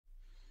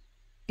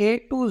A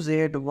to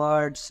Z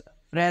words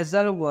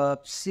phrasal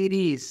verb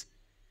series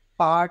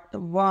part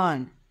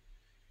 1.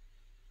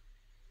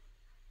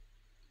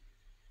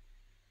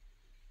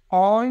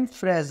 All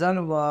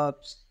phrasal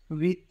verbs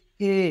with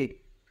A.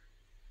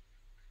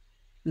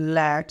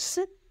 Let's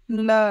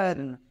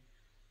learn.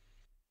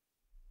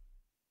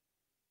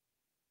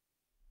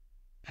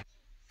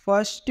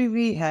 First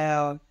we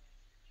have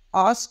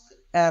ask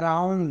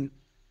around.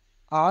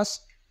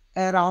 Ask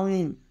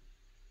around.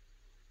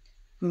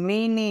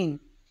 Meaning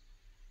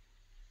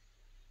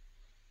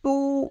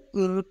to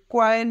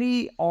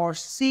inquiry or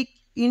seek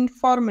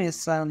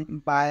information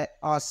by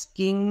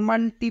asking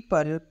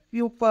multiple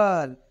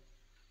people.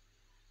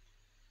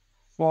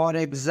 For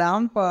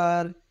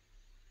example,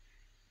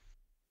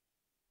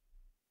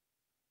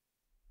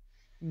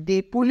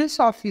 the police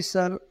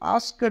officer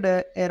asked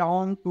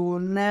around to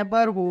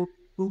neighborhood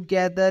to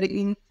gather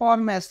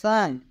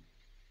information.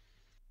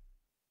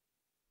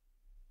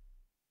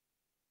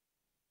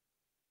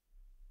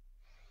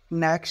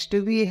 Next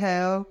we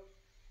have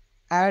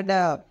add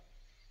up.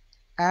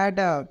 Add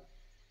up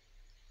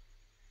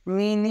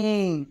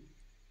meaning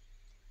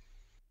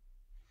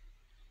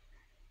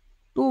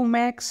to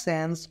make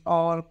sense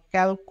or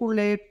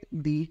calculate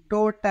the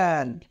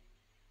total.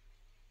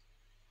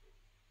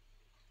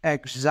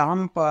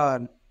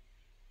 Example: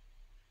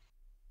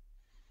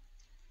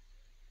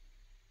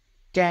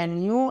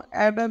 can you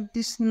add up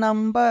these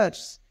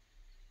numbers?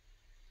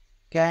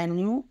 Can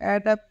you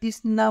add up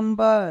these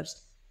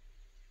numbers?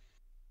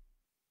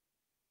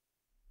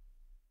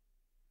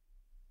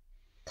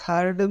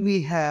 Third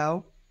we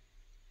have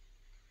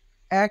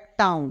act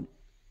down.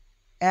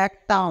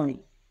 Act down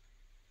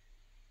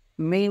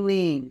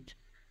meaning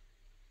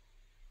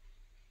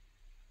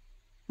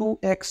to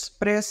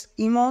express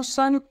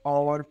emotion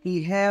or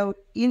behave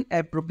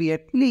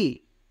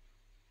inappropriately.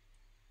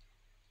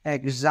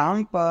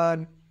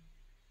 Example: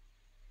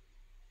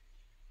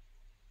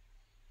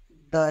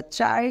 the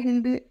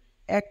child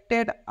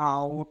acted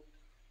out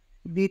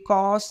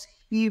because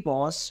he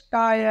was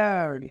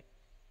tired.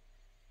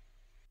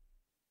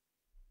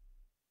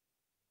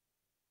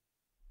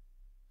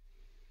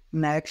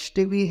 Next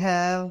we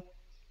have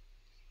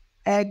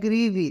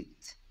agree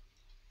with.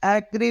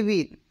 Agree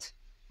with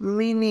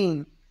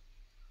meaning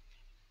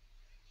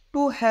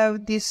to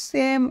have the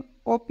same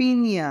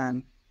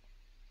opinion.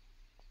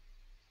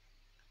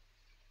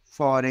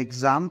 For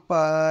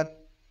example,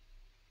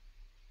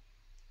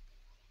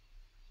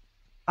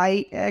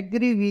 I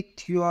agree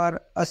with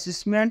your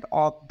assessment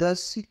of the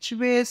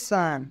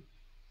situation.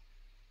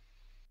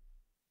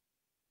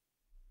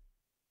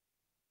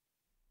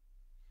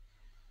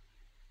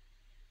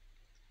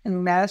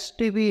 Next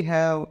we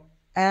have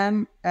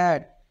am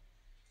at.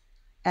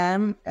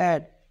 Am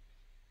at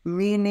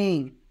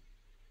meaning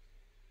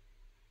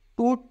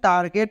to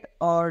target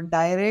or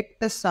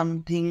direct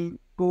something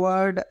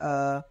toward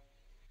a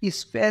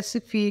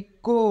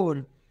specific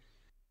goal.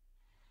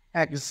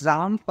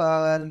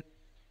 Example: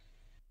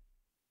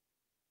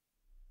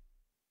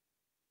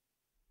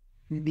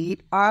 the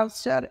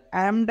archer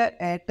aimed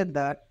at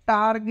the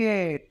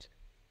target.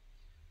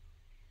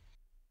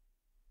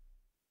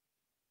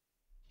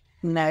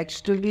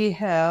 Next we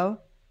have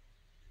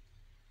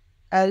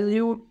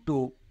allude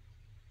to.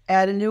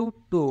 Allude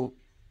to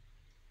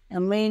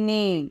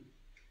meaning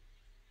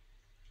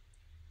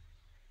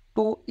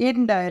to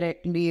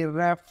indirectly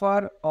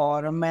refer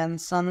or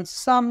mention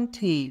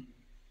something.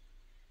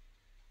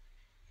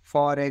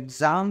 For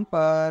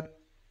example,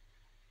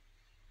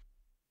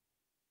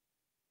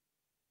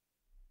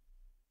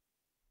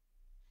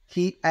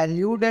 he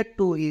alluded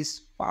to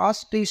his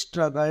past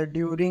struggle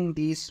during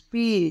the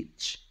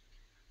speech.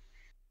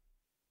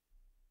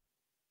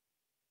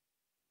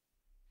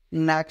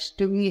 Next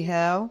we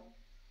have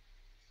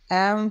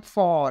aim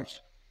for.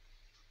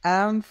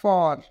 Aim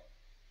for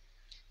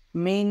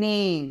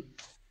meaning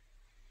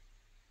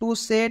to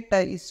set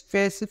a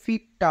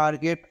specific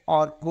target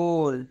or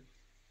goal.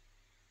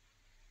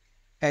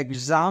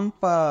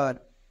 Example: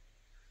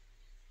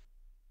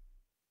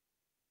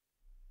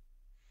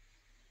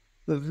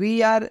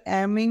 we are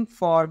aiming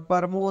for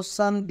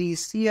promotion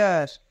this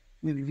year.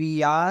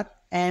 We are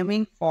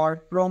aiming for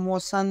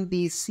promotion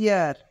this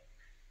year.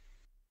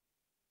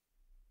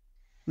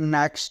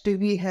 Next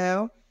we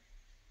have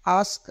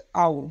ask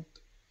out.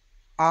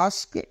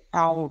 Ask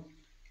out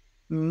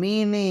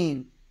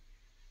meaning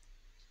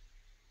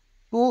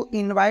to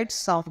invite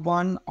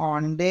someone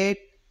on date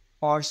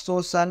or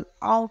social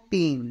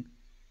outing.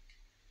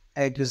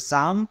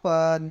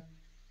 Example: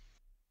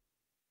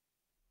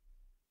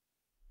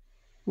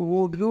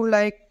 would you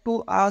like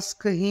to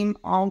ask him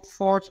out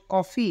for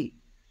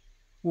coffee?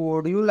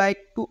 Would you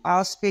like to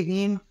ask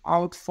him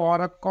out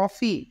for a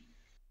coffee?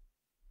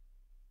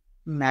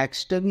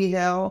 Next we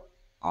have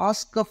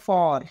ask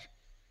for.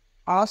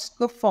 Ask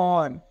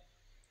for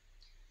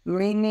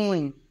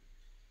meaning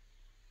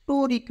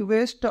to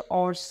request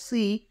or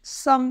seek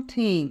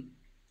something.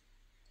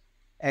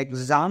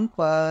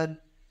 Example: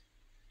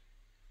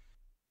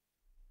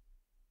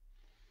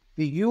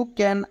 you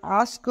can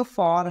ask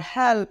for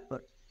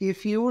help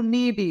if you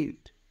need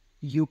it.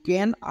 You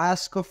can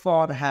ask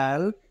for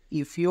help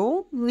if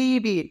you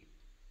need it.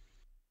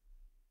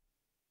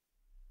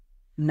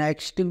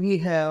 Next we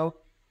have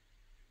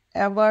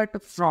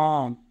avert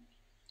from.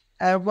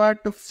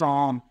 Avert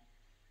from,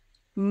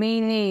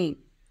 meaning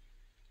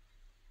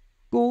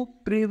to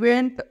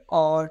prevent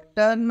or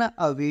turn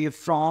away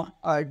from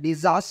a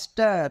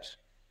disaster.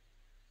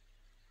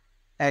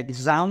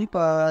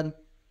 Example,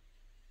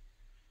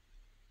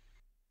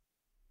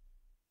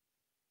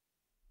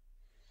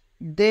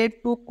 they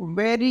took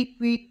very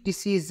quick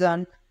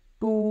decision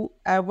to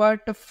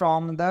avert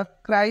from the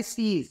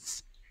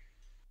crisis.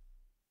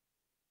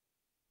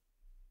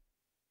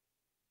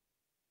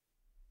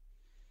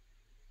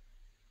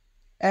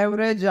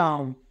 Average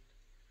out,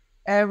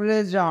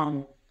 average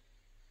out,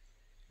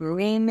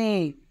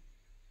 meaning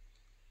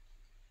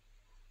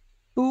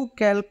to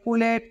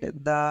calculate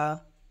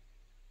the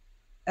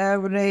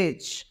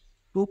average,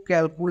 to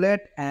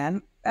calculate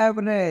an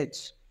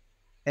average.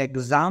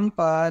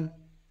 Example,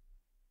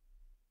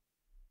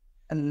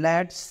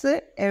 let's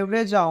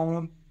average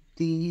out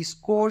the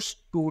scores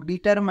to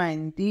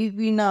determine the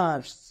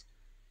winners.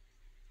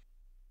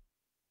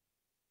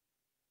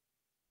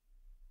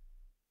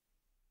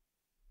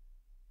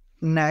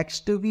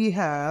 Next we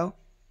have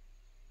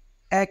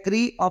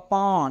agree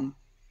upon.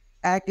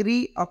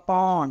 Agree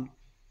upon,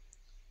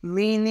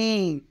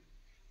 meaning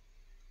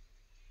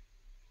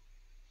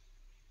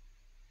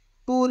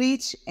to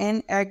reach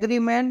an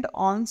agreement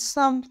on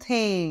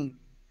something.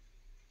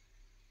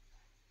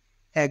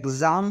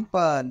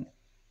 Example,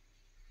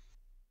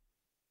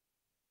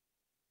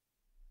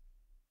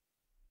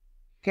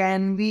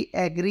 can we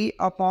agree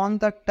upon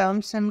the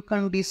terms and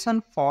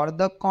conditions for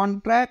the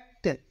contract?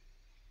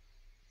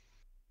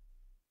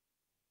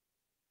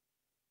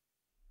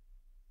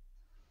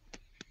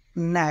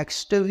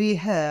 Next we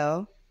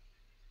have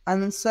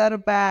answer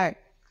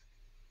back.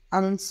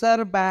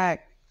 Answer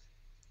back,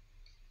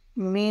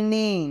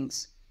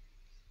 meanings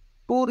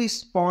to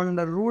respond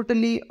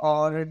rudely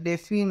or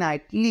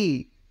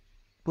definitely.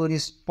 To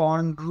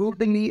respond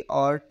rudely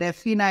or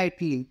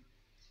definitely.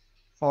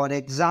 For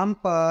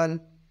example,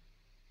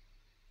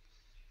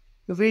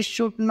 we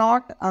should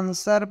not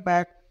answer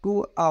back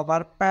to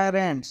our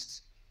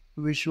parents.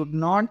 We should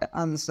not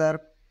answer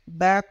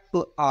back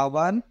to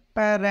our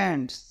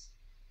parents.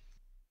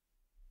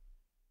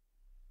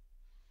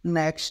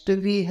 Next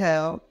we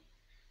have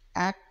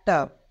act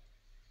up.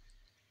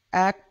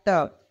 Act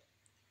up,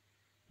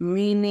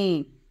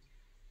 meaning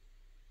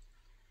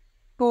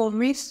to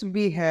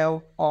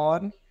misbehave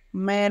or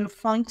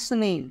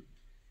malfunctioning.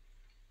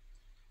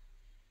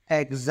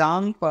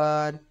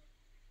 Example,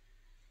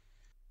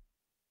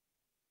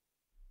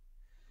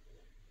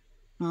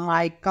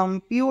 my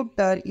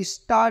computer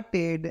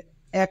started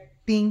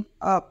acting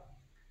up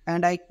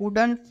and I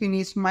couldn't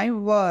finish my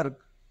work.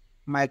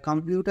 My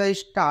computer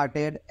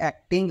started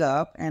acting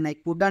up and I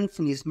couldn't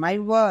finish my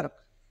work.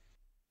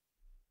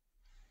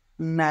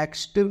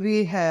 Next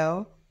we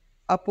have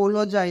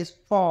apologize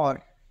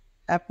for.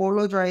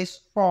 Apologize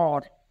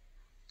for,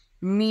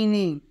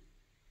 meaning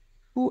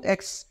to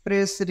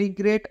express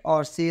regret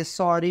or say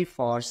sorry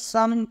for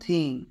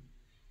something.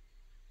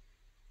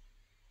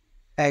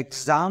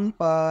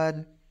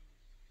 Example,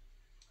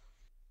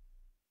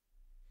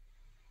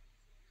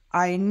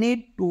 I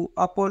need to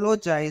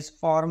apologize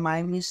for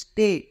my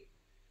mistake.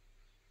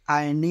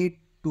 I need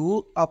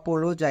to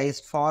apologize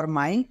for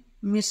my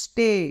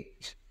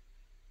mistake.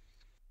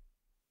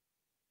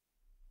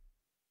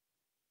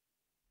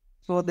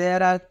 So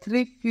there are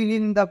three fill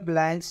in the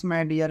blanks,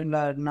 my dear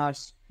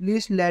learners.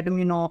 Please let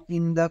me know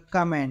in the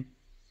comment.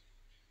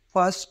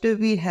 First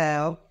we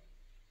have,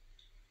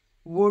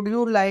 would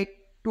you like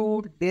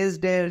to dash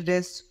dash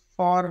dash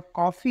for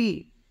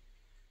coffee?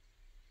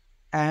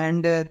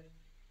 And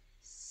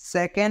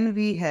second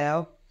we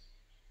have,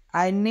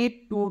 I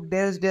need to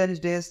dash dash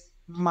dash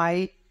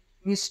my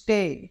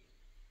mistake.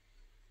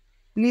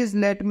 Please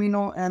let me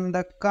know in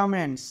the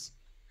comments.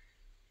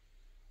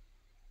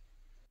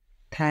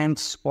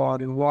 Thanks for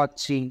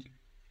watching.